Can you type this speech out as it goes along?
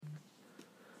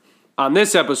On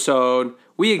this episode,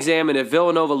 we examine if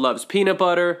Villanova loves peanut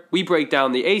butter, we break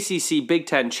down the ACC Big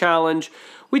Ten Challenge,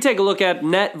 we take a look at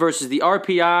net versus the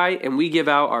RPI, and we give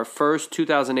out our first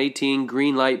 2018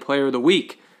 Green Light Player of the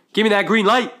Week. Give me that green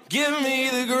light. Give me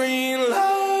the green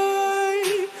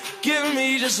light. Give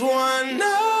me just one night.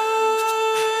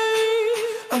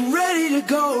 I'm ready to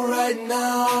go right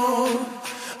now.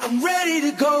 I'm ready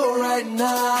to go right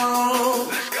now.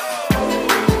 Let's go.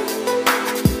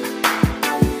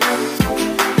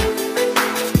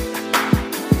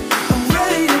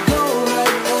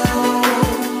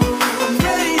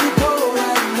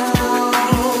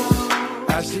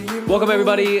 Welcome,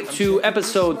 everybody, to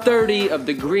episode 30 of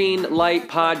the Green Light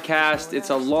Podcast. It's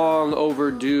a long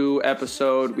overdue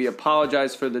episode. We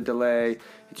apologize for the delay.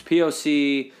 It's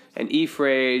POC and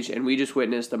E-Frage, and we just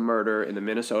witnessed a murder in the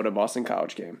Minnesota-Boston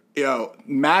College game. Yo,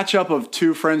 matchup of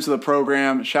two friends of the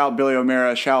program. Shout out Billy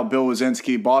O'Meara, shout out Bill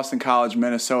Wazinski, Boston College,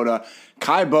 Minnesota.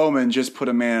 Kai Bowman just put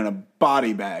a man in a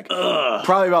body bag. Ugh.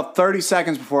 Probably about 30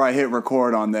 seconds before I hit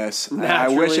record on this. I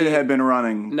wish it had been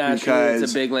running. Because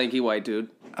it's a big, lanky white dude.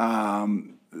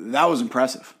 That was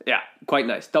impressive. Yeah, quite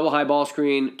nice. Double high ball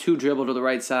screen, two dribble to the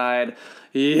right side.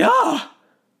 Yeah.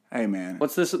 Hey, man.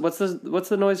 What's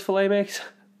the noise Filet makes?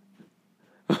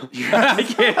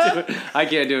 I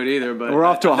can't do it either. But we're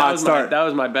off to a hot start. That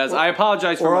was my best. I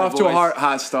apologize for my voice. We're off to a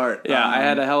hot start. Yeah, I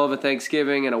had a hell of a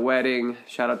Thanksgiving and a wedding.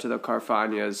 Shout out to the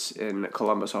Carfagnas in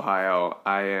Columbus, Ohio.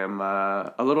 I am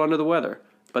a little under the weather,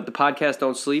 but the podcast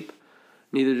don't sleep.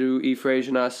 Neither do E-Frage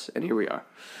and us, and here we are.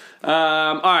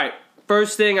 All right.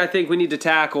 First thing I think we need to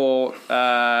tackle,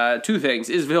 two things.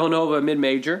 Is Villanova a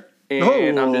mid-major?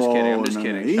 And I'm just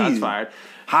kidding. Shots fired.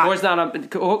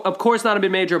 Of course not a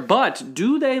mid-major, but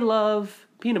do they love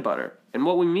peanut butter? And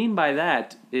what we mean by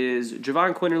that is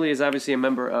Javon Quinterly is obviously a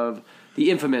member of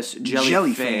the infamous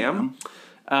Jelly Fam.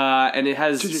 And it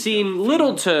has seen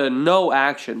little to no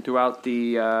action throughout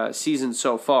the season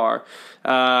so far.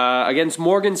 Against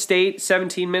Morgan State,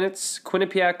 17 minutes.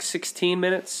 Quinnipiac, 16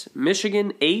 minutes.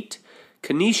 Michigan, 8.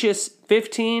 Canisius,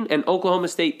 15. And Oklahoma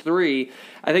State, 3.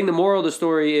 I think the moral of the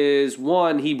story is,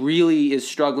 one, he really is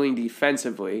struggling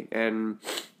defensively. And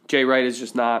Jay Wright is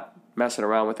just not messing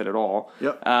around with it at all.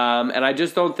 Yep. And I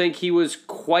just don't think he was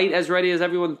quite as ready as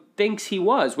everyone thinks he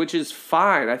was, which is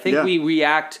fine. I think we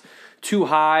react too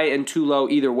high and too low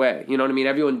either way. You know what I mean?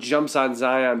 Everyone jumps on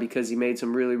Zion because he made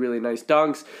some really, really nice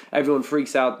dunks. Everyone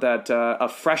freaks out that a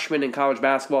freshman in college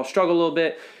basketball struggled a little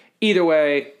bit. Either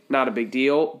way, not a big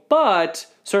deal, but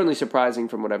certainly surprising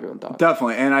from what everyone thought.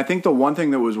 Definitely. And I think the one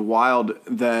thing that was wild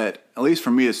that, at least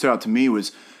for me, that stood out to me was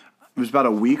it was about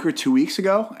a week or 2 weeks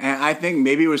ago. And I think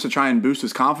maybe it was to try and boost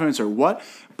his confidence or what,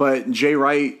 but Jay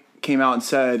Wright came out and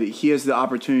said he has the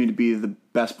opportunity to be the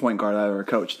best point guard I've ever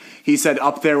coached. He said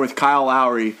up there with Kyle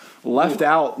Lowry, left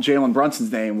out Jalen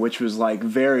Brunson's name, which was like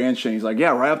very interesting. He's like, yeah,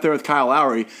 right up there with Kyle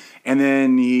Lowry. And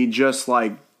then he just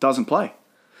like doesn't play.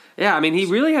 Yeah, I mean, he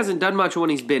really hasn't done much when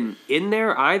he's been in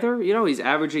there either. You know, he's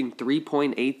averaging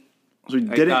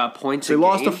 3.8 points a game. He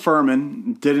lost to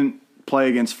Furman, didn't play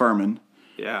against Furman.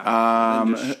 Yeah,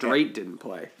 and just straight didn't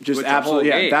play. Just absolutely,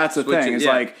 yeah. That's the thing. It's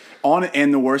like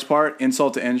and the worst part,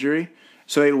 insult to injury.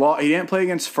 So he didn't play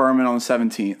against Furman on the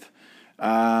 17th.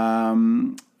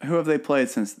 Who have they played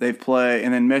since? They've played,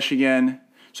 and then Michigan.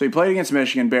 So he played against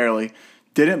Michigan barely.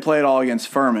 Didn't play at all against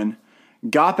Furman.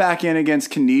 Got back in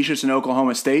against Canisius and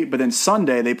Oklahoma State, but then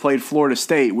Sunday they played Florida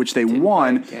State, which they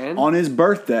won on his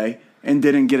birthday, and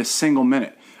didn't get a single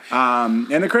minute. And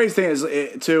the crazy thing is,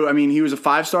 too, I mean, he was a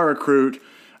 5-star recruit.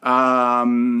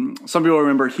 Some people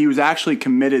remember he was actually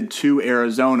committed to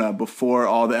Arizona before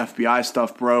all the FBI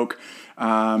stuff broke.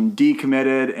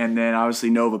 Decommitted, and then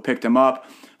obviously Nova picked him up.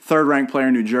 3rd-ranked player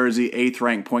in New Jersey,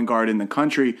 8th-ranked point guard in the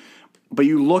country. But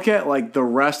you look at like the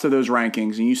rest of those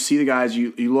rankings, and you see the guys.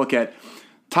 You look at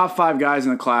top 5 guys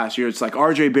in the class. It's like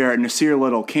R.J. Barrett, Nasir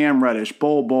Little, Cam Reddish,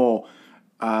 Bol,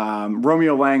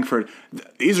 Romeo Langford.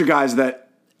 These are guys that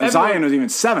Zion was even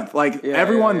 7th. Like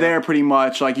everyone there, pretty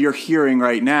much. Like you're hearing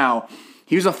right now,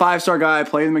 he was a 5-star guy.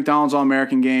 Played the McDonald's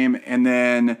All-American game, and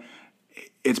then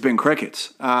it's been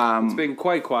crickets. It's been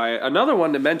quite quiet. Another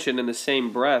one to mention in the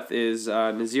same breath is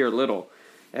Nasir Little.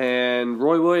 And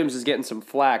Roy Williams is getting some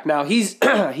flack. Now, he's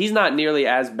not nearly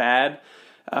as bad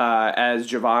as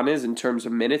Javon is in terms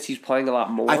of minutes. He's playing a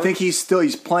lot more. I think he's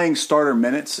playing starter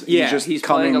minutes. Yeah, he's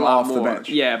coming off the bench.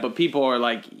 Yeah, but people are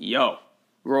like, yo,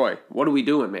 Roy, what are we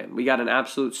doing, man? We got an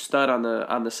absolute stud on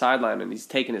the sideline, and he's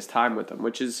taking his time with them,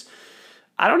 which is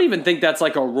I don't even think that's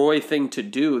like a Roy thing to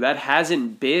do. That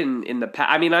hasn't been in the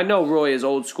past. I mean, I know Roy is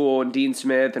old school and Dean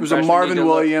Smith. And it was a Marvin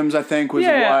Williams, I think, was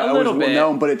a little bit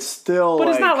known, but it's still. But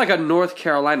it's not like a North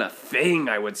Carolina thing,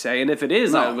 I would say. And if it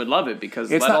is, I would love it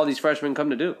because let all these freshmen come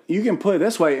to do. You can put it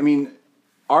this way. I mean,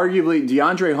 arguably,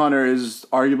 DeAndre Hunter is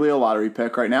arguably a lottery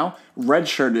pick right now.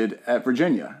 Redshirted at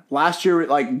Virginia last year.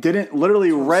 Like didn't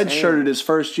literally redshirted his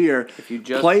first year. If you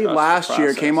just played last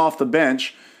year, came off the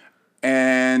bench.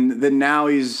 And then now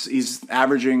he's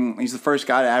averaging. He's the first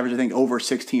guy to average, I think, over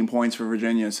 16 points for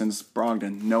Virginia since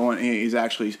Brogdon. No one. He's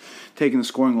actually taking the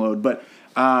scoring load. But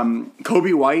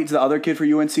Kobe White's the other kid for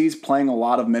UNC. Is playing a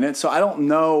lot of minutes. So I don't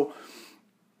know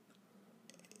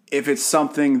if it's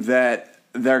something that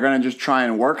they're going to just try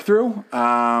and work through.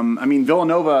 I mean,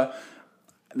 Villanova,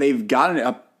 they've got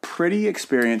a pretty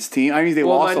experienced team. I mean, they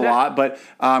lost a lot, but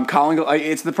Colin.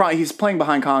 It's the problem. He's playing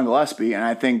behind Colin Gillespie, and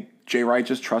I think Jay Wright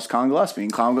just trusts Colin Gillespie,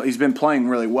 and he's been playing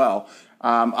really well.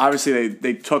 Obviously,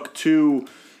 they took two.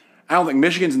 I don't think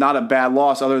Michigan's not a bad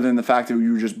loss, other than the fact that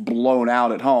you were just blown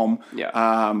out at home.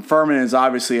 Yeah. Furman is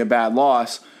obviously a bad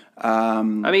loss. I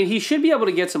mean, he should be able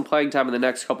to get some playing time in the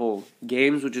next couple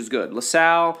games, which is good.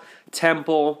 LaSalle,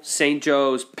 Temple, St.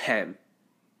 Joe's, Penn.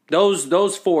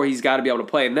 Those four he's got to be able to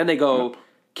play, and then they go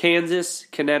Kansas,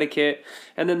 Connecticut,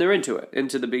 and then they're into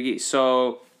the Big East.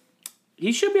 So.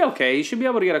 He should be okay. He should be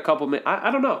able to get a couple minutes. I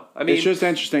don't know. I mean, it's just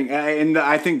interesting. And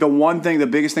I think the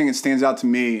biggest thing that stands out to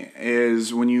me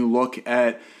is when you look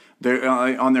at their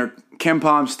on their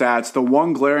KenPom stats, the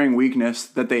one glaring weakness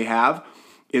that they have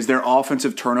is their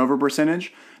offensive turnover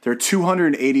percentage. They're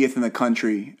 280th in the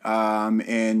country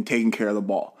in taking care of the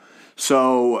ball.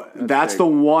 So that's the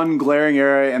one glaring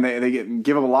area, and they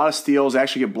give up a lot of steals. They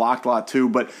actually get blocked a lot too.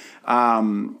 But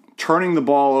turning the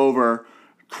ball over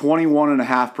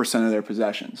 21.5% of their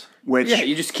possessions, which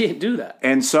you just can't do that.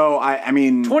 And so I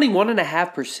mean,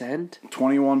 21.5%,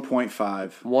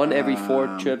 21.5, one every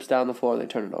 4 trips down the floor, they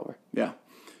turn it over. Yeah,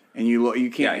 and you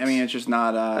can't. Yikes. I mean, it's just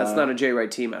not. That's not a Jay Wright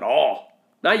team at all.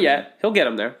 Not yet. He'll get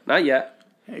them there. Not yet.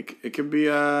 It could be.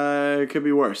 It could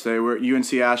be worse. They were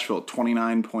UNC Asheville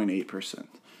 29.8%.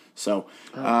 So,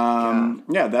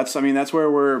 that's where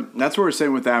we're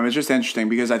sitting with them. It's just interesting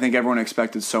because I think everyone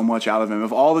expected so much out of him.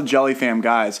 Of all the Jelly Fam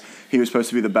guys, he was supposed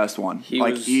to be the best one.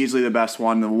 Easily the best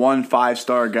one. The 1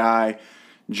 5-star guy,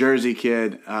 Jersey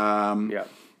kid.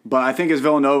 But I think as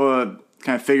Villanova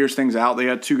kind of figures things out, they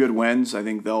got 2 good wins. I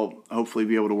think they'll hopefully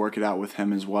be able to work it out with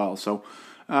him as well. So,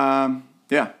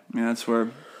 that's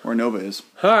where Nova is.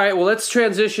 All right, well, let's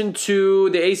transition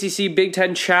to the ACC Big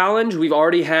Ten Challenge. We've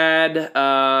already had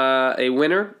a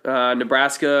winner.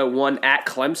 Nebraska won at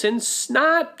Clemson. It's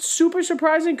not super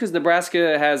surprising because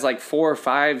Nebraska has like 4 or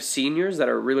 5 seniors that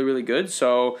are really, really good.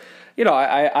 So,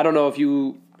 I don't know if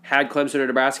you had Clemson or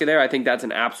Nebraska there. I think that's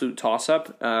an absolute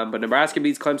toss-up. But Nebraska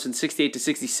beats Clemson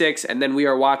 68-66, and then we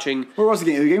are watching. Where was the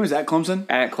game? The game was at Clemson?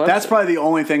 At Clemson. That's probably the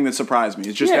only thing that surprised me.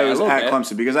 It's just that it was at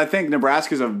Clemson because I think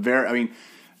Nebraska's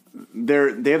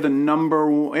they have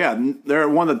the they're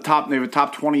one of the top. They have a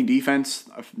top 20 defense,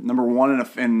 number 1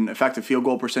 in effective field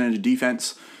goal percentage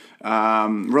defense.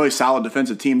 Really solid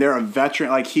defensive team. They're a veteran.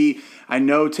 I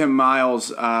know Tim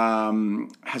Miles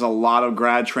has a lot of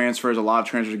grad transfers,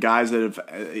 guys that have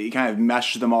he kind of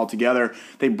meshed them all together.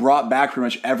 They brought back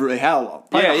pretty much the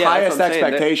highest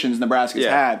expectations Nebraska's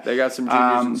had. They got some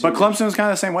juniors, but Clemson was kind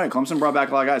of the same way. Clemson brought back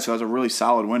a lot of guys, so that's a really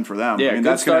solid win for them. Yeah,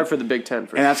 good start for the Big Ten,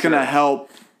 and that's going to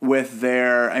help. With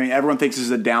everyone thinks this is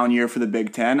a down year for the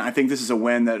Big Ten. I think this is a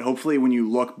win that hopefully when you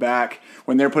look back,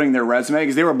 when they're putting their resume,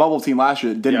 because they were a bubble team last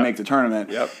year that didn't make the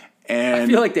tournament. Yep. And I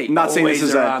feel like not saying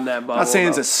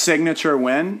it's a signature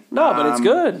win. No, but it's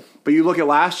good. But you look at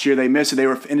last year, they missed it. They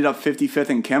ended up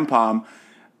 55th in KenPom.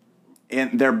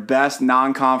 And their best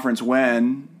non-conference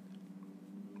win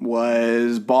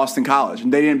was Boston College,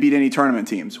 and they didn't beat any tournament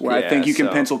teams. Where I think you can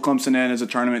pencil Clemson in as a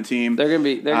tournament team. They're gonna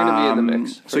be in the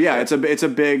mix. So sure. It's a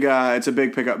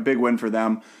big pickup, big win for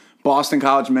them. Boston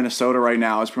College, Minnesota right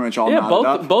now is pretty much all knotted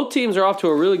up. Both teams are off to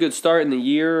a really good start in the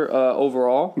year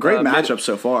overall. Great matchup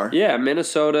so far. Yeah,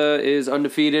 Minnesota is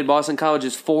undefeated. Boston College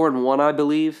is 4-1, I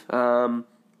believe.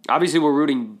 Obviously, we're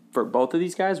rooting for both of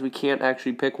these guys. We can't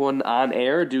actually pick one on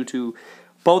air due to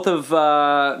both of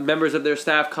members of their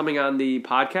staff coming on the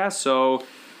podcast, so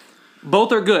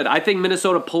both are good. I think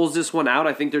Minnesota pulls this one out.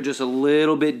 I think they're just a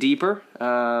little bit deeper.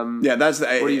 What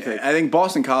do you think? I think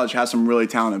Boston College has some really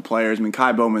talented players. I mean,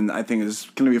 Kai Bowman, I think,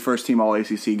 is going to be a first-team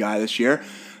All-ACC guy this year.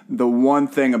 The one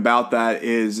thing about that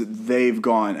is they've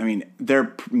gone,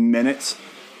 their minutes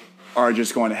are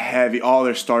just going heavy. All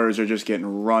their starters are just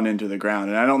getting run into the ground.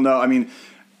 And I don't know,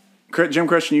 Jim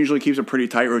Christian usually keeps a pretty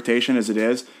tight rotation as it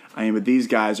is. I mean, but these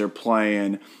guys are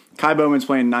playing. Kai Bowman's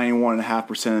playing 91.5%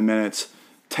 of the minutes.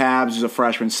 Tabs is a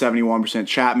freshman, 71%.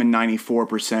 Chapman, 94%.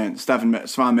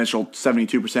 Stephon Mitchell,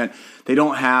 72%. They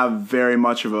don't have very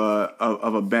much of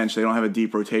a bench. They don't have a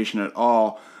deep rotation at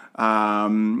all.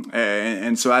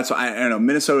 And so that's, I don't know,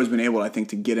 Minnesota's been able, I think,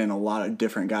 to get in a lot of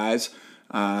different guys.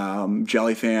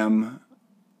 Jellyfam,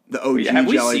 the OG Have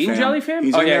we Jellyfam. seen Jellyfam?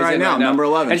 He's in there right now, number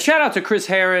 11. And shout out to Chris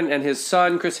Herron and his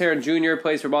son. Chris Herron Jr.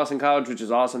 plays for Boston College, which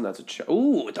is awesome. That's I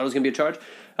thought it was going to be a charge.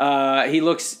 He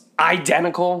looks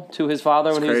identical to his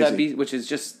father when he was at BC, which is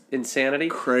just insanity.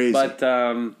 Crazy. But,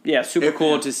 super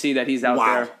cool to see that he's out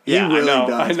there. He really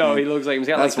does. I know. Man. He looks like he's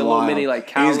got That's the wild. little mini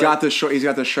cowlick. He's got the short. He's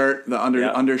got the shirt, the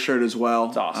undershirt as well.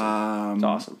 It's awesome. It's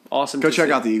awesome. Awesome. Go check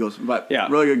out the Eagles. But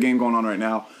really good game going on right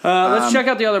now. Let's check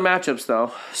out the other matchups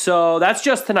though. So that's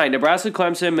just tonight: Nebraska,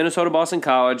 Clemson, Minnesota, Boston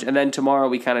College, and then tomorrow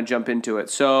we kind of jump into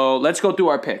it. So let's go through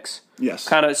our picks. Yes.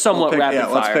 Kind of somewhat rapid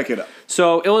fire. Let's pick it up.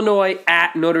 So Illinois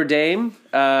at Notre Dame.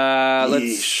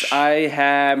 I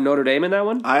have Notre Dame in that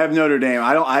one. I have Notre Dame.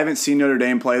 I haven't seen Notre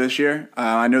Dame play this year.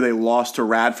 I know they lost to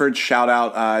Radford. Shout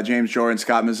out James Jordan,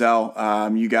 Scott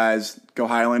Mizell. You guys go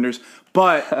Highlanders.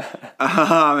 But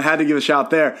I had to give a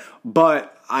shout there.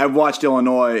 But I watched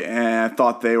Illinois and I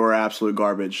thought they were absolute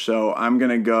garbage. So I'm going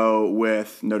to go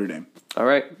with Notre Dame. All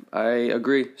right, I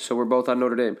agree. So we're both on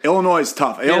Notre Dame. Illinois is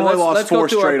tough. Illinois lost 4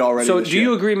 straight already. So this do year.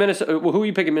 you agree, Minnesota? Well, who are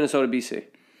you picking, Minnesota, BC?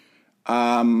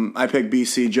 I picked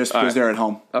BC just because they're at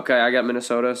home. Okay, I got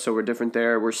Minnesota, so we're different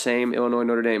there. We're same, Illinois,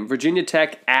 Notre Dame. Virginia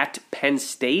Tech at Penn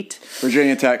State.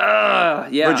 Virginia Tech.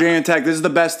 Yeah. Virginia Tech. This is the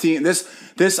best team.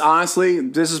 This honestly,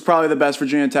 this is probably the best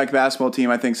Virginia Tech basketball team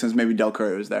I think since maybe Del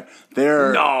Curry was there.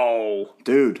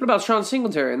 Dude. What about Sean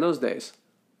Singletary in those days?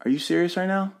 Are you serious right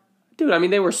now? Dude, I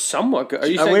mean, they were somewhat good. Are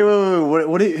you saying...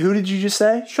 Wait. Who did you just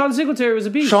say? Sean Singletary was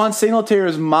a beast. Sean Singletary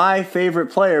is my favorite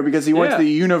player because he went to the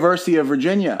University of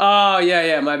Virginia. Oh,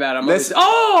 yeah, my bad.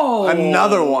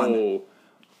 Another one. Is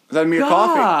that Amir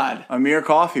God. Coffey? Amir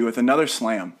Coffey with another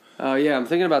slam. Oh, yeah, I'm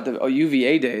thinking about the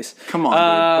UVA days. Come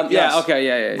on, dude. Yes.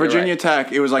 Yeah. Virginia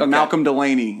Tech, it was like Malcolm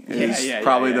Delaney is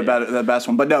probably the best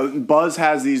one. But no, Buzz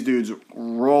has these dudes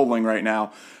rolling right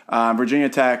now. Virginia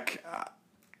Tech...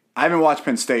 I haven't watched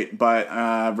Penn State, but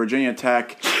Virginia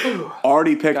Tech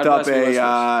already picked up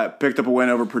a win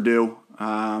over Purdue.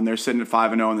 They're sitting at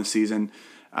 5-0 in the season,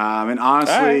 and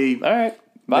honestly, all right.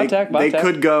 They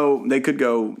could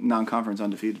go non-conference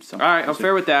undefeated. So. All right, I'm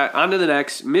fair with that. On to the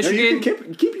next, Michigan.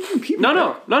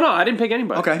 No. I didn't pick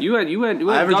anybody. Okay, you went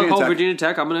Virginia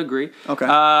Tech. I'm going to agree.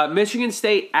 Okay, Michigan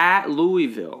State at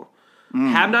Louisville.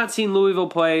 Have not seen Louisville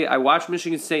play. I watched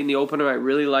Michigan State in the opener. I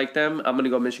really like them. I'm going to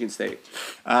go Michigan State.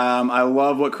 I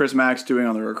love what Chris Mack's doing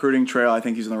on the recruiting trail. I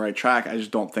think he's on the right track. I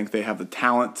just don't think they have the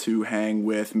talent to hang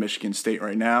with Michigan State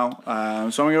right now. So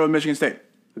I'm going to go with Michigan State.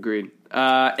 Agreed.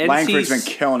 Langford's been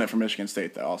killing it for Michigan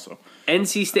State, though, also.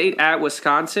 NC State at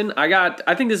Wisconsin.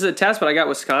 I think this is a test, but I got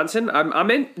Wisconsin.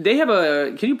 I'm in. They have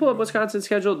can you pull up Wisconsin's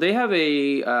schedule? They have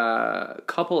a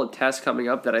couple of tests coming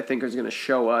up that I think is going to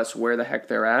show us where the heck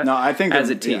they're at. No, I think as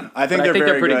a team. Yeah, I think they're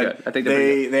very pretty good. I think they're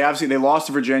pretty good. They obviously lost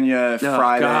to Virginia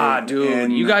Friday. God,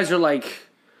 dude, you guys are like.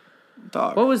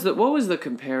 Dog. What was the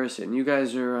comparison? You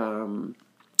guys are.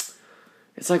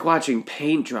 It's like watching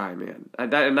paint dry, man.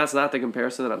 And that's not the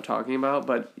comparison that I'm talking about,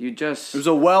 but you just... It was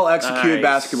a well-executed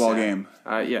basketball game.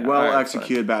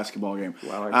 Well-executed basketball game.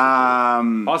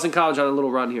 Boston College on a little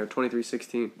run here,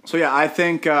 23-16. So, yeah, I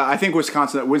think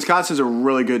Wisconsin's a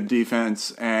really good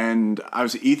defense, and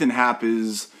obviously Ethan Happ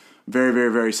is very,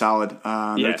 very, very solid.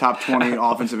 They're top 20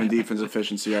 offensive and defensive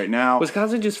efficiency right now.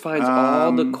 Wisconsin just finds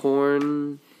all the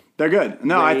corn... They're good.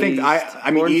 No, I think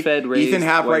Ethan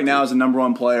Happ right now is the number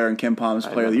one player in Ken Palm's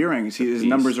Player of the Year rankings. His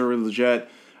numbers are really legit.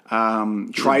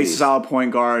 Trice, solid point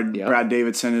guard. Yep. Brad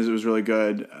Davidson was really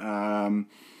good.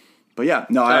 But yeah,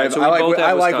 no,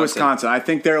 I like Wisconsin. I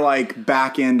think they're like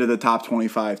back into the top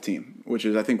 25 team, which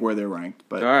is I think where they're ranked.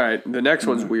 But all right, the next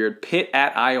one's weird. Pitt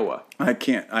at Iowa. I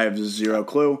can't. I have zero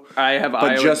clue. I have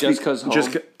Iowa just because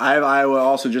I have Iowa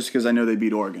also just because I know they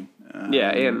beat Oregon.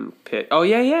 And Pitt. Oh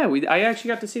yeah. I actually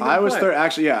got to see them Iowa's play. third.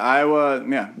 Actually, yeah, Iowa.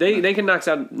 Yeah, they can knock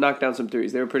down some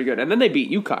threes. They were pretty good, and then they beat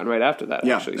UConn right after that.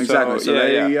 Yeah, actually. exactly. So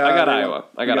I got Iowa.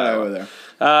 I got Iowa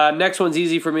there. Next one's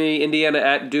easy for me. Indiana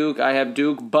at Duke. I have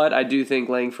Duke, but I do think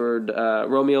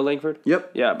Romeo Langford.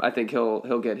 Yep. Yeah, I think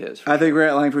he'll get his. I think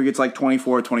Langford gets like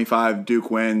 24-25. Duke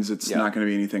wins. It's not going to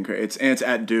be anything crazy. It's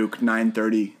at Duke,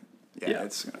 9:30. Yeah,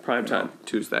 it's prime time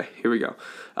Tuesday. Here we go.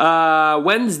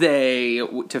 Wednesday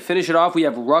to finish it off, we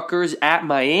have Rutgers at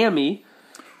Miami.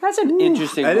 That's an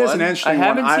interesting one. That is an interesting one. I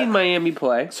haven't seen Miami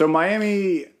play. So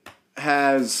Miami,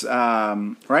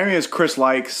 Miami has Chris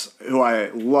Likes, who I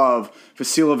love,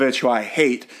 Vasilovic, who I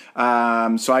hate.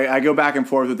 So I go back and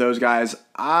forth with those guys.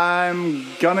 I'm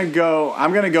gonna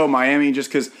go Miami just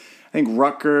because I think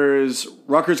Rutgers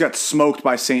got smoked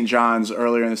by St. John's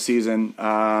earlier in the season.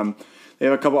 They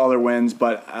have a couple other wins,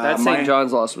 but that St.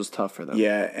 John's loss was tough for them.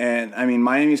 Yeah, and I mean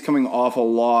Miami's coming off a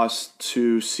loss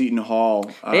to Seton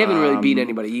Hall. They haven't really beat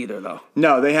anybody either, though.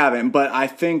 No, they haven't. But I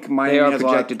think Miami has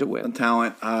projected a lot to win. of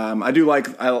talent. I do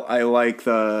like I like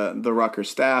the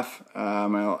Rutgers staff.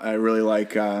 I really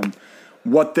like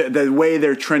what the way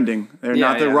they're trending. They're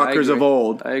not the Rutgers of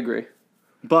old. I agree.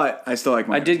 But I still like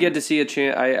Miami. I did get to see a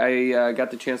chance. I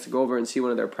got the chance to go over and see one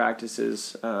of their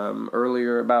practices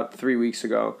earlier, about 3 weeks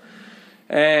ago.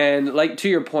 And like to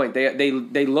your point,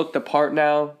 they look the part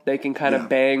now. They can kind of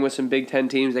bang with some Big Ten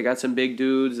teams. They got some big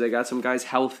dudes. They got some guys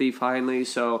healthy finally.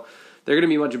 So they're going to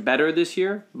be much better this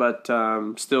year. But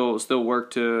still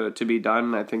work to be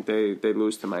done. I think they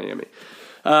lose to Miami.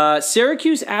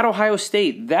 Syracuse at Ohio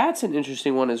State. That's an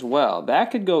interesting one as well.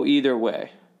 That could go either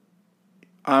way.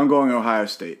 I'm going Ohio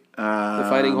State. The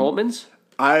Fighting Holtmans?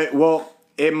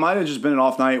 It might have just been an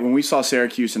off night. When we saw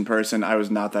Syracuse in person, I was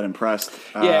not that impressed.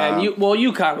 Yeah, and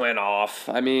UConn went off.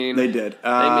 I mean, they did. They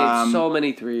made so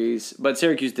many threes, but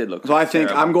Syracuse did look. So I think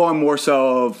terrible. I'm going more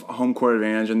so of home court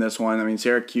advantage in this one. I mean,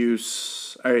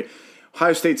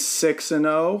 Ohio State's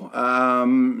 6-0.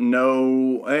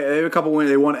 No, they have a couple wins.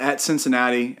 They won at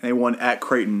Cincinnati and they won at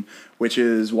Creighton, which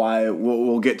is why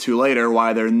we'll get to later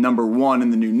why they're number one in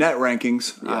the new net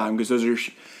rankings because those are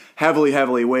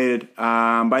heavily weighted.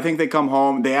 But I think they come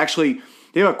home. They have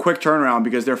a quick turnaround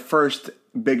because their first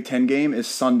Big Ten game is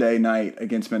Sunday night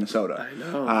against Minnesota. I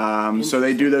know. So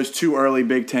they do those two early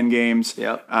Big Ten games.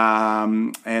 Yep.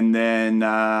 And then,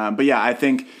 I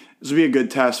think this will be a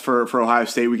good test for Ohio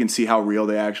State. We can see how real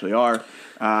they actually are.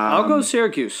 I'll go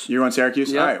Syracuse. You're on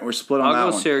Syracuse? Yep. All right, we're split on that one.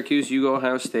 I'll go Syracuse. You go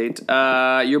Ohio State.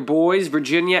 Your boys,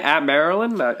 Virginia at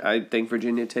Maryland. I think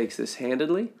Virginia takes this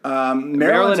handedly.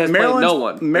 Maryland has played no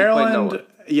one. Maryland.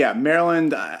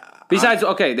 Besides, I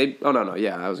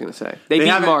was going to say. They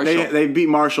beat Marshall. They beat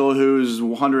Marshall, who's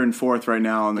 104th right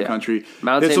now in the country.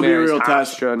 Mount This St. will be a Mary's, real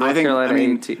test. North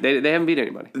Carolina. They haven't beat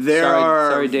anybody.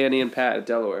 Sorry, Danny and Pat at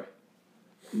Delaware.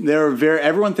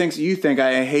 Everyone thinks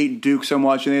I hate Duke so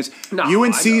much, and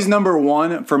UNC's number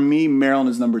one. For me, Maryland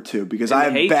is number two because I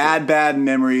have bad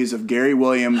memories of Gary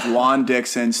Williams, Lon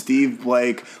Dixon, Steve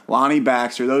Blake, Lonnie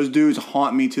Baxter. Those dudes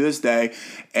haunt me to this day,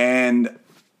 and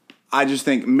I just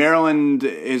think Maryland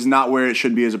is not where it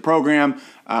should be as a program.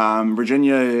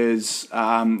 Virginia is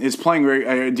playing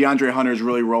very. DeAndre Hunter is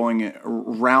really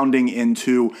rounding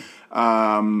into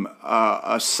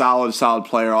a solid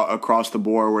player across the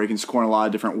board where he can score in a lot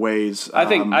of different ways. I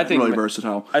think really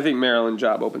versatile. I think Maryland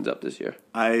job opens up this year.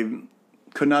 I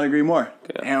could not agree more.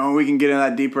 Yeah. And we can get into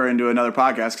that deeper into another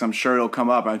podcast because I'm sure it'll come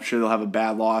up. I'm sure they'll have a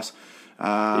bad loss.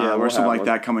 Or something like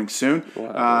that coming soon.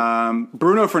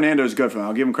 Bruno Fernando is good for them.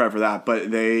 I'll give him credit for that.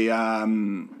 But they,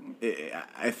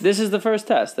 this is the first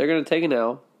test. They're going to take an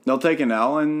L. They'll take an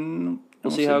L, and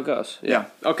we'll see how it goes. Yeah.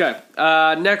 Okay.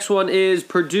 Next one is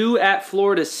Purdue at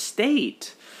Florida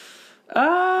State.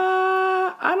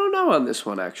 I don't know on this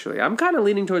one actually. I'm kind of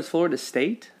leaning towards Florida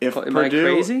State. I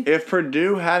crazy? If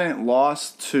Purdue hadn't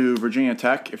lost to Virginia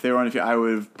Tech, if they were on, I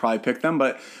would have probably picked them.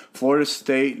 But Florida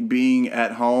State being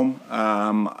at home,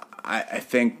 I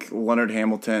think Leonard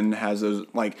Hamilton has those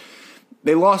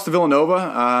They lost to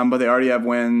Villanova, but they already have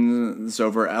wins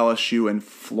over LSU and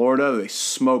Florida. They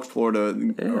smoked Florida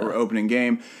opening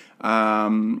game.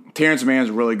 Terrence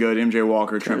Mann's really good. MJ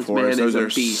Walker, Trent Flores, those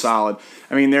are solid.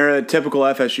 I mean, they're a typical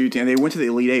FSU team. They went to the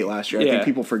Elite Eight last year. I think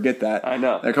people forget that. I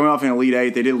know. They're coming off an Elite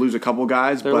Eight. They did lose a couple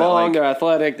guys. They're long, they're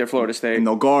athletic, they're Florida State. And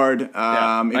they'll guard.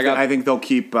 I think they'll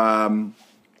keep they'll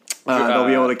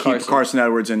be able to keep Carson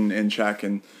Edwards in check.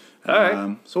 And all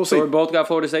right. So we'll see. So we both got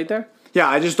Florida State there? Yeah,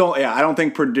 I don't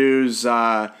think Purdue's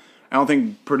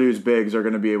bigs are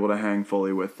going to be able to hang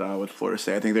fully with Florida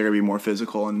State. I think they're going to be more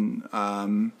physical and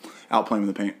outplaying with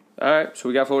the paint. All right, so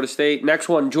we got Florida State. Next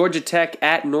one, Georgia Tech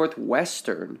at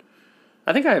Northwestern.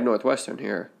 I think I have Northwestern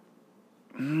here.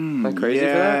 Am I crazy for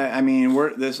that? Yeah, I mean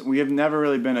we have never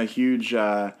really been a huge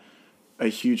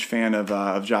fan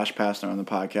of Josh Pastner on the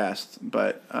podcast,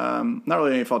 but not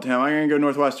really any fault to him. I'm going to go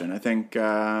Northwestern. I think.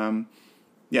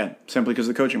 Simply because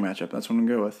of the coaching matchup. That's what I'm going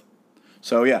to go with.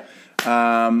 So,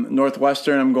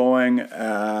 Northwestern, I'm going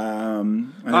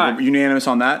unanimous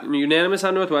on that. Unanimous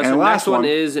on Northwestern. And next one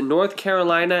is North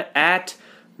Carolina at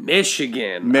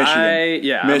Michigan.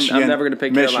 Michigan. I'm never going to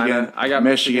pick Carolina. I got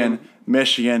Michigan.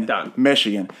 Michigan. Done.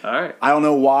 Michigan. All right. I don't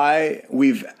know why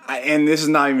and this is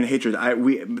not even hatred.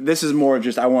 This is more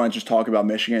just I want to just talk about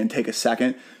Michigan and take a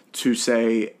second to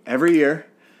say every year,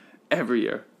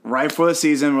 right before the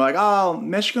season, we're like, oh,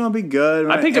 Michigan will be good.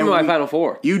 I picked them in my Final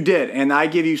Four. You did, and I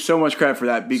give you so much credit for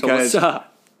that because So what's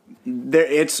up?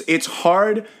 it's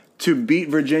hard to beat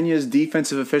Virginia's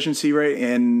defensive efficiency rate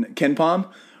in KenPom.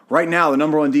 Right now, the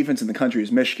number one defense in the country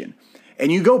is Michigan.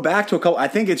 And you go back to a couple. I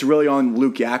think it's really on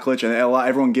Luke Yaklich, and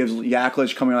everyone gives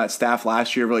Yaklich coming on that staff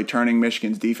last year really turning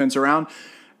Michigan's defense around.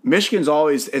 Michigan's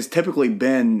has typically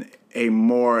been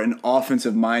an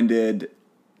offensive minded.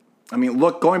 I mean,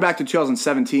 look, going back to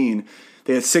 2017,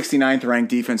 they had 69th ranked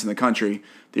defense in the country.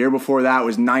 The year before that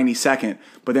was 92nd.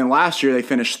 But then last year they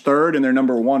finished third and they're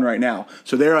number one right now.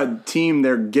 So they're a team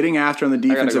they're getting after on the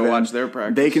defensive end. Watch their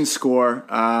practice. They can score.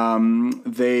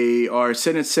 They are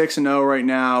sitting at 6-0 right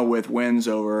now with wins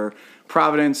over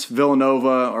Providence, Villanova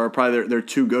are probably their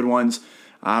two good ones.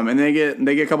 And they get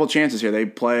a couple chances here. They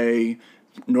play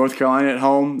North Carolina at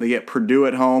home. They get Purdue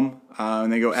at home.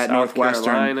 And they go at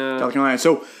Northwestern, South Carolina.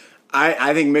 So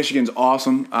I think Michigan's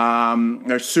awesome.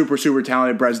 They're super, super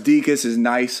talented. Brazdeikis is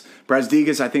nice.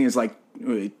 Brazdeikis, I think, is like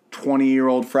a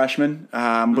 20-year-old freshman.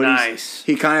 But nice.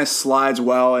 He kind of slides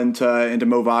well into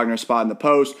Mo Wagner's spot in the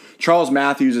post. Charles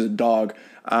Matthews is a dog.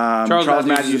 Charles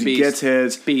Matthews gets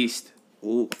his. Beast.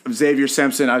 Xavier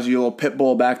Simpson, I was a little pit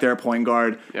bull back there, point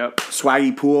guard. Yep.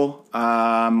 Swaggy Poole,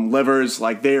 Livers,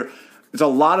 like there's a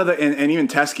lot of and even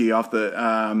Teskey off the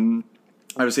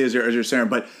obviously as your center,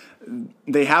 but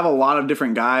they have a lot of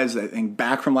different guys, I think,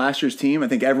 back from last year's team. I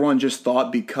think everyone just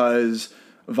thought because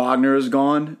Wagner is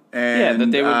gone and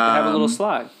that they would have a little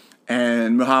slide.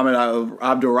 And Muhammad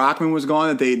Abdul-Rahman was gone,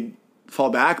 that they'd fall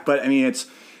back. But, I mean, it's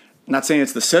not saying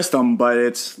it's the system, but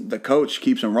it's the coach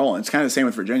keeps them rolling. It's kind of the same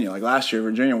with Virginia. Like last year,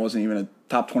 Virginia wasn't even a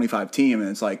top 25 team, and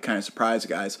it's like kind of surprised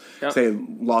guys. Yep. They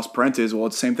lost Parentes. Well,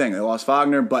 it's the same thing. They lost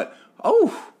Wagner, but,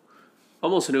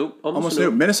 Almost a noob. Almost a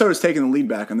noob. Minnesota's taking the lead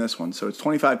back on this one. So it's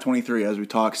 25-23 as we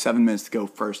talk. 7 minutes to go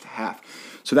first half.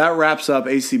 So that wraps up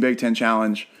ACC Big Ten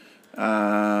Challenge.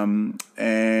 And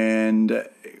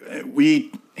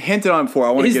we hinted on before.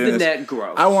 I want to get into this. Is the net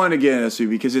gross? I want to get into this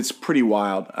because it's pretty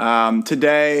wild.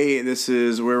 Today,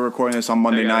 we're recording this on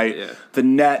Monday night. Yeah. The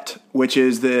net, which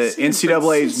is the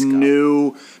NCAA's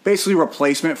new basically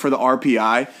replacement for the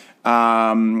RPI.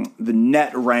 The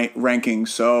net ranking.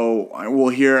 So we'll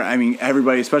hear, I mean,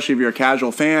 everybody, especially if you're a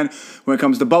casual fan, when it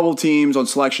comes to bubble teams on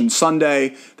Selection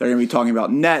Sunday, they're going to be talking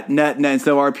about net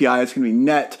instead of RPI. It's going to be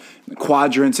net,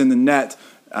 quadrants in the net.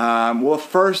 Well, the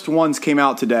first ones came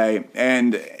out today,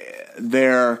 and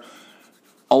they're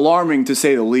alarming to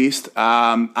say the least.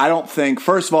 I don't think,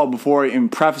 first of all, before in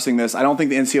prefacing this, I don't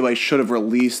think the NCAA should have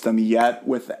released them yet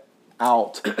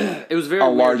without it was very a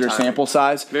weird larger timing. sample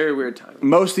size. Very weird timing.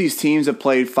 Most of these teams have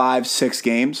played 5-6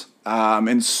 games,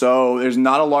 and so there's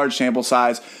not a large sample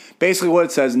size. Basically what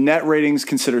it says, net ratings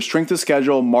consider strength of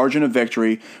schedule, margin of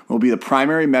victory will be the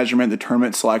primary measurement the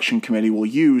tournament selection committee will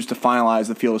use to finalize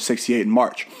the field of 68 in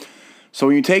March. So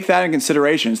when you take that in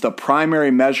consideration, it's the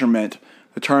primary measurement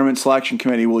the tournament selection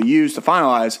committee will use to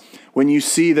finalize. When you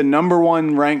see the number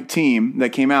one ranked team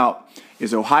that came out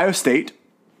is Ohio State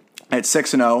at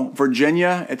 6-0,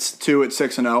 Virginia it's 2 at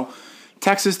 6-0,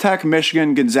 Texas Tech,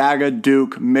 Michigan, Gonzaga,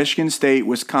 Duke, Michigan State,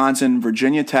 Wisconsin,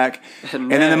 Virginia Tech,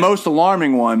 and then the most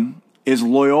alarming one is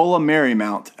Loyola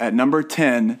Marymount at number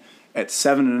 10 at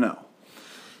 7-0.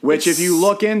 Which, if you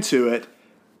look into it,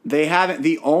 they haven't.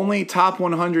 The only top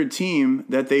 100 team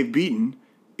that they've beaten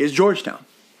is Georgetown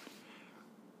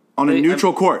on a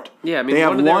neutral court. Yeah, I mean, they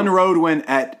have one road win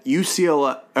at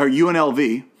UCLA or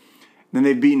UNLV. Then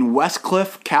they've beaten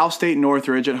Westcliff, Cal State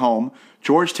Northridge at home,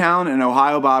 Georgetown and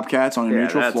Ohio Bobcats on a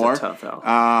neutral floor. That's a tough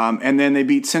L. And then they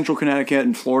beat Central Connecticut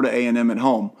and Florida A&M at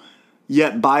home.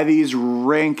 Yet by these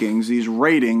rankings, these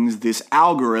ratings, this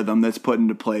algorithm that's put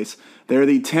into place, they're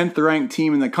the 10th ranked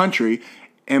team in the country,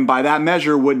 and by that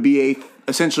measure would be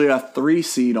essentially a 3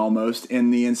 seed almost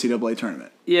in the NCAA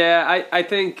tournament. Yeah, I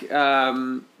think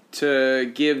to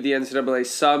give the NCAA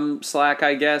some slack,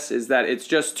 I guess, is that it's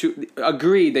just too...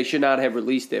 Agreed, they should not have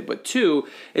released it. But 2,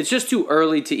 it's just too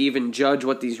early to even judge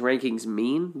what these rankings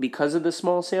mean because of the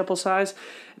small sample size.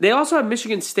 They also have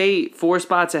Michigan State 4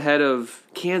 spots ahead of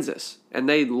Kansas, and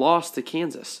they lost to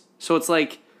Kansas. So it's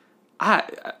like,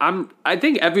 I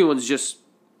think everyone's just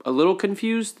a little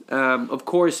confused. Of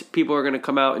course, people are going to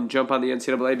come out and jump on the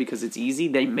NCAA because it's easy.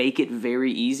 They make it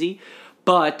very easy.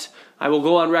 But I will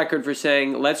go on record for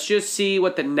saying, let's just see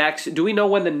what the next... Do we know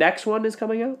when the next one is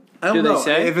coming out? I don't know.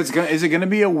 They say? Is it going to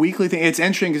be a weekly thing? It's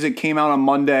interesting because it came out on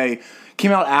Monday.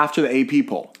 Came out after the AP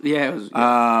poll. Yeah, it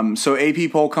was. So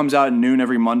AP poll comes out at noon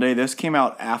every Monday. This came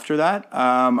out after that.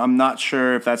 I'm not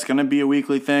sure if that's going to be a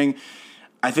weekly thing.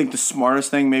 I think the smartest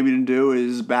thing maybe to do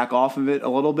is back off of it a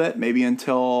little bit, maybe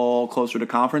until closer to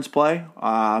conference play,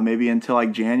 maybe until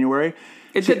like January.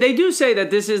 They do say that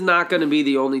this is not going to be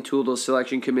the only tool the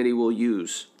selection committee will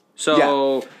use.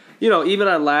 So, even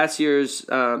on last year's,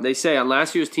 they say on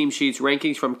last year's team sheets,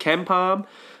 rankings from KenPom,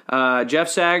 Jeff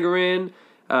Sagarin,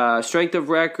 Strength of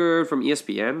Record from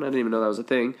ESPN. I didn't even know that was a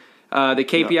thing. The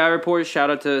KPI report, shout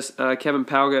out to Kevin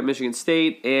Palga at Michigan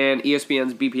State, and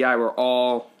ESPN's BPI were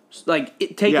all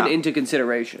taken into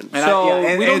consideration.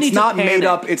 And we don't need it's not to made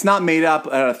up. It's not made up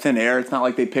out of thin air. It's not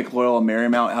like they pick Loyola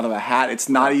Marymount out of a hat. It's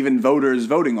not even voters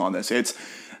voting on this. It's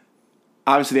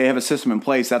obviously they have a system in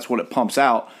place. That's what it pumps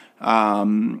out.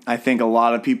 I think a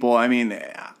lot of people. I mean,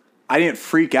 I didn't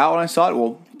freak out when I saw it.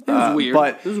 Well, it was weird.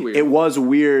 But it was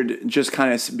weird. Just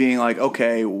kind of being like,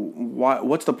 okay,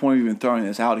 what's the point of even throwing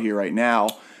this out here right now?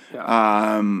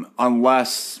 Yeah.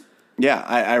 Unless,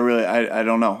 I really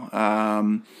don't know.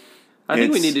 I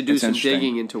think we need to do some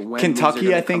digging into when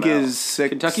Kentucky, I think, is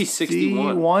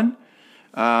 61. One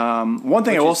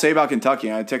thing I will say about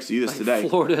Kentucky, I texted you this today.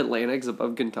 Florida Atlantic's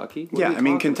above Kentucky?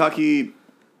 Kentucky.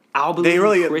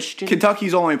 Christian?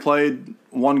 Kentucky's only played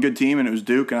one good team, and it was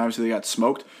Duke, and obviously they got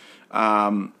smoked.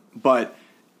 But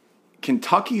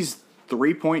Kentucky's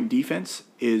 3-point defense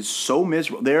is so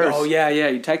miserable. You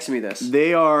texted me this.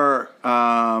 They are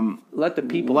let the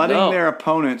people letting know. their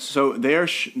opponents. So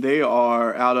they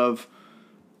are out of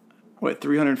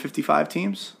 355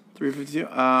 teams,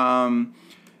 352.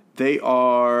 They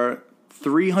are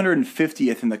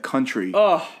 350th in the country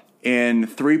in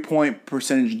 3-point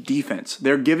percentage defense.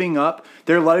 They're letting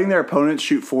their opponents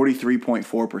shoot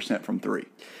 43.4% from three.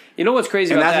 You know what's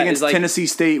crazy about that? And that's against Tennessee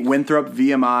State, Winthrop,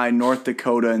 VMI, North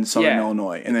Dakota, and Southern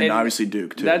Illinois. And then obviously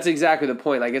Duke, too. That's exactly the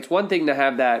point. Like, it's one thing to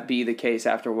have that be the case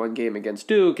after one game against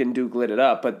Duke, and Duke lit it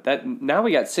up. But now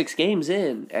we got 6 games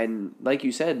in, and like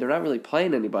you said, they're not really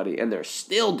playing anybody, and they're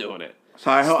still doing it. So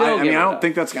I don't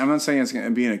think I'm not saying it's going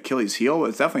to be an Achilles heel, but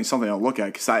it's definitely something I'll look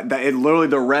at because it literally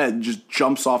the red just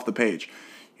jumps off the page.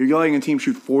 You're letting a team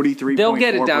shoot 43.4% They'll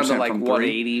get it down to like from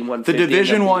 180, 150.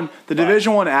 The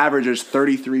Division One average is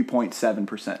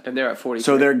 33.7%, and they're at 43.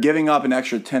 So they're giving up an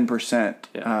extra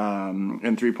 10%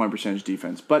 in 3-point percentage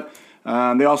defense. But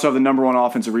they also have the number 1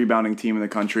 offensive rebounding team in the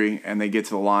country, and they get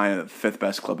to the line at the 5th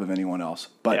best clip of anyone else.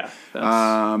 But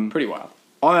that's pretty wild.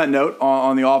 On that note,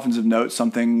 on the offensive note,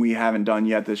 something we haven't done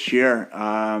yet this year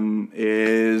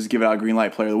is give out Green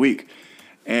Light Player of the Week.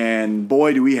 And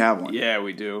boy, do we have one. Yeah,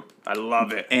 we do. I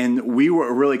love it. And we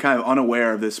were really kind of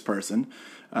unaware of this person.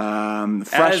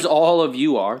 As all of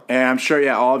you are. And I'm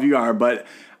sure, all of you are. But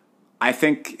I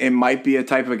think it might be a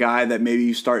type of guy that maybe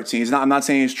you start seeing. I'm not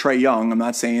saying he's Trae Young. I'm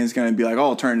not saying he's going to be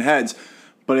like, turn heads.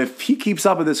 But if he keeps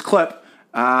up with this clip,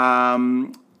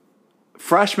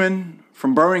 freshman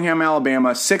from Birmingham,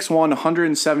 Alabama, 6'1",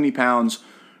 170 pounds,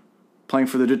 playing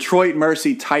for the Detroit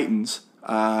Mercy Titans,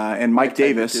 and Mike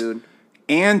Davis.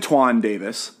 Antoine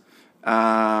Davis,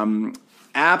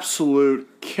 absolute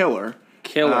killer.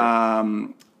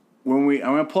 I'm going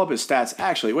to pull up his stats.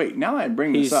 Actually, wait. Now that I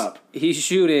bring this up, he's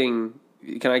shooting.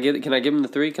 Can I give him the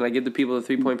 3? Can I give the people the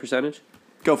 3-point percentage?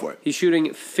 Go for it. He's shooting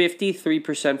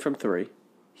 53% from 3.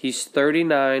 He's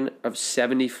 39 of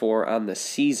 74 on the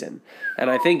season, and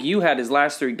I think you had his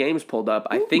last 3 games pulled up.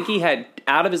 I think he had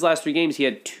out of his last 3 games, he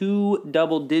had 2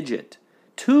 double-digit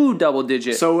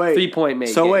 3-point make.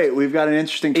 So wait, we've got an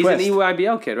interesting twist. He's an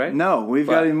EYBL kid, right? No, we've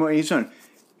got him.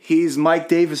 He's Mike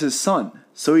Davis's son,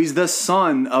 so he's the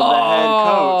son of the head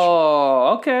coach.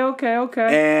 Oh,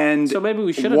 okay. And so maybe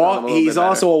we should have. He's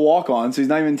also a walk-on, so he's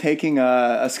not even taking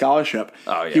a scholarship.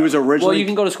 Oh yeah. He was originally. Well, you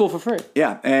can go to school for free.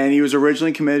 Yeah, and he was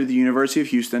originally committed to the University of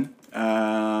Houston,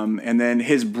 and then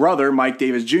his brother Mike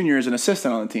Davis Jr. is an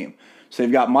assistant on the team. So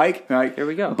they've got Mike. Here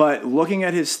we go. But looking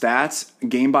at his stats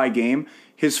game by game.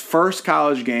 His first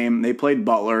college game, they played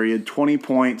Butler. He had 20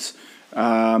 points.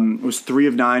 Was 3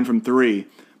 of 9 from 3.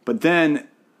 But then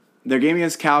their game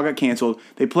against Cal got canceled.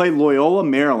 They played Loyola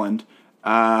Maryland.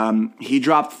 He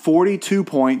dropped 42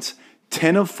 points,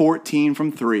 10 of 14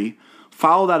 from 3.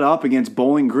 Followed that up against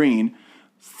Bowling Green,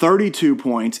 32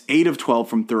 points, 8 of 12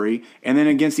 from 3. And then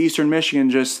against Eastern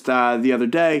Michigan just the other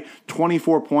day,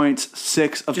 24 points,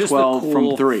 6 of 12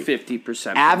 from 3.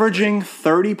 50%. Averaging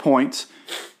 30 points.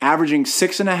 Averaging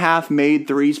 6.5 made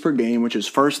threes per game, which is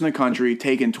first in the country,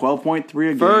 taking 12.3 a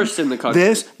game. First in the country.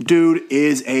 This dude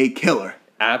is a killer.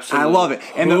 Absolutely. I love it.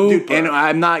 And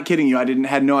I'm not kidding you. I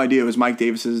had no idea it was Mike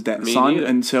Davis's son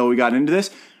until we got into this.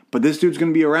 But this dude's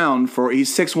going to be around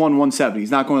he's 6'1", 170. He's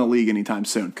not going to the league anytime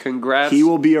soon. Congrats. He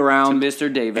will be around. To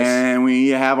Mr. Davis. And we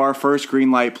have our first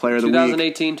Green Light Player of the Week.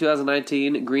 2018,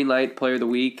 2019, Green Light Player of the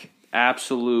Week.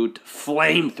 Absolute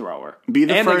flamethrower. They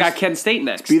got Kent State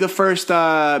next. Be the first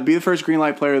Green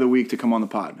Light Player of the Week to come on the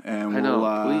pod. And I know,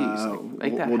 please.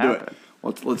 Make that happen. Do it.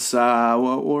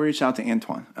 We'll reach out to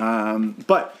Antoine.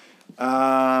 But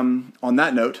on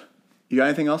that note, you got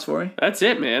anything else for me? That's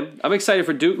it, man. I'm excited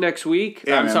for Duke next week.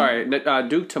 Yeah,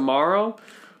 Duke tomorrow.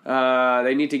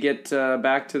 They need to get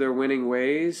back to their winning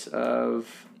ways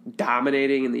of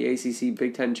dominating in the ACC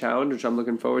Big Ten Challenge, which I'm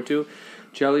looking forward to.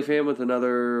 Jelly fan with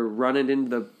another run it into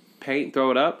the paint,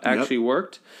 throw it up. Actually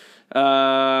worked.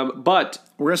 But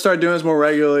we're going to start doing this more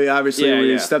regularly. Obviously,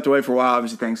 we stepped away for a while.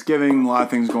 Obviously, Thanksgiving, a lot of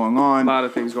things going on.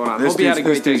 Hope you had a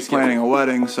great Thanksgiving. Planning a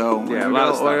wedding, so we got a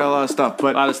lot of stuff.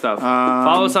 But a lot of stuff.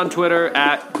 Follow us on Twitter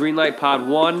at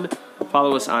GreenlightPod1.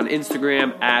 Follow us on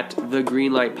Instagram at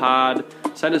TheGreenlightPod.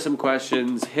 Send us some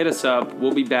questions. Hit us up.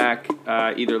 We'll be back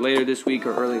either later this week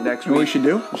or early next week. What we should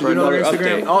do? For another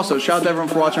Instagram. Update. Also, shout out to everyone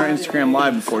for watching our Instagram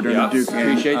live before during the Duke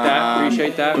game. Appreciate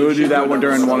that. We will do that one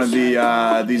during one of these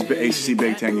ACC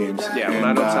Big Ten games. Yeah, when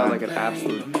I don't sound like an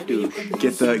absolute douche.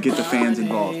 Get the fans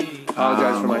involved.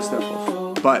 Apologize for my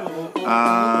sniffles. But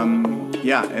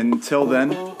until then,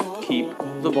 keep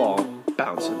the ball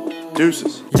bouncing.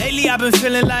 Deuces. Lately I've been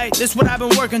feeling like this what I've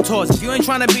been working towards. If you ain't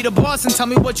trying to be the boss, then tell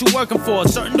me what you working for.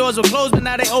 Certain doors were closed, but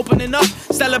now they opening up.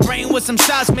 Celebrating with some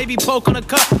shots, maybe poke on a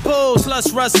cup. Bulls,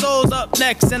 lust, rust, souls up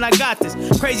next, and I got this.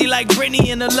 Crazy like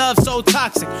Britney and the love so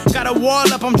toxic. Got a wall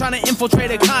up, I'm trying to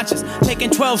infiltrate her conscience. Taking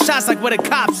 12 shots like where the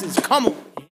cops is. Come on.